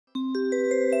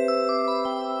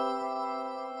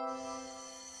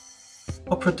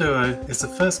Opera Duo is the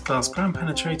first-class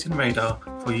ground-penetrating radar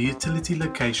for utility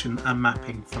location and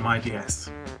mapping from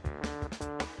IDS.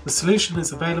 The solution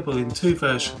is available in two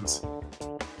versions: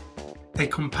 a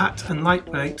compact and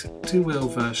lightweight two-wheel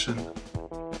version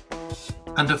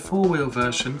and a four-wheel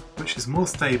version which is more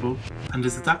stable and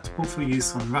is adaptable for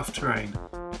use on rough terrain.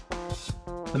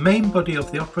 The main body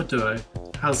of the Opera Duo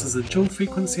houses a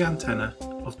dual-frequency antenna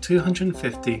of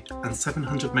 250 and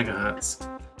 700 MHz,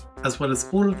 as well as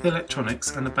all of the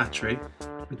electronics and a battery,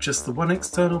 with just the one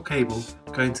external cable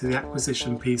going to the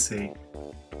acquisition PC.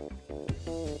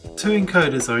 Two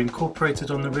encoders are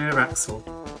incorporated on the rear axle,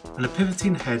 and a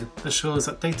pivoting head assures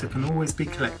that data can always be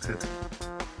collected.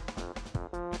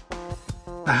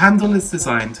 The handle is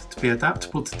designed to be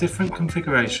adaptable to different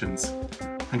configurations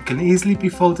and can easily be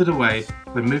folded away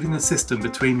when moving the system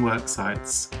between work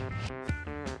sites.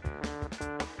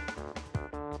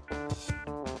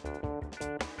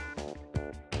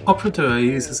 Opera Duo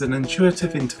uses an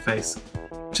intuitive interface.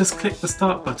 Just click the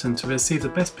start button to receive the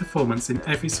best performance in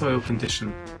every soil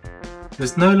condition. There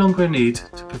is no longer a need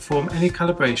to perform any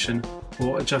calibration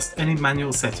or adjust any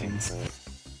manual settings.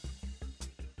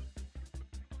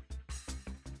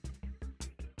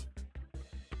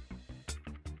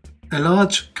 A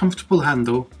large, comfortable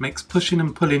handle makes pushing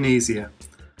and pulling easier.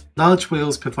 Large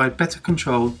wheels provide better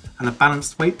control, and a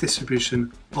balanced weight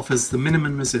distribution offers the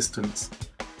minimum resistance.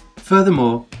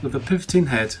 Furthermore, with a pivoting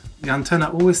head, the antenna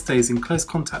always stays in close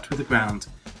contact with the ground,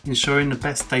 ensuring the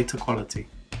best data quality.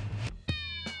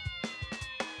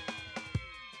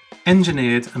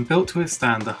 Engineered and built to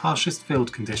withstand the harshest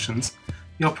field conditions,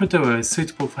 the Opera Duo is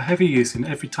suitable for heavy use in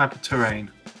every type of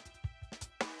terrain.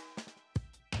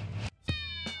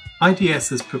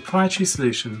 IDS's proprietary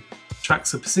solution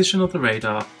tracks the position of the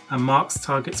radar and marks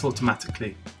targets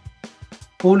automatically.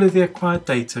 All of the acquired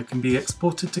data can be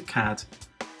exported to CAD,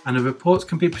 and a report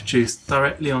can be produced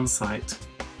directly on site.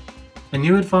 A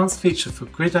new advanced feature for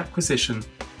grid acquisition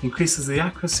increases the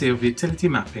accuracy of utility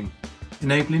mapping,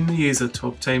 enabling the user to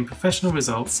obtain professional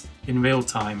results in real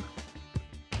time.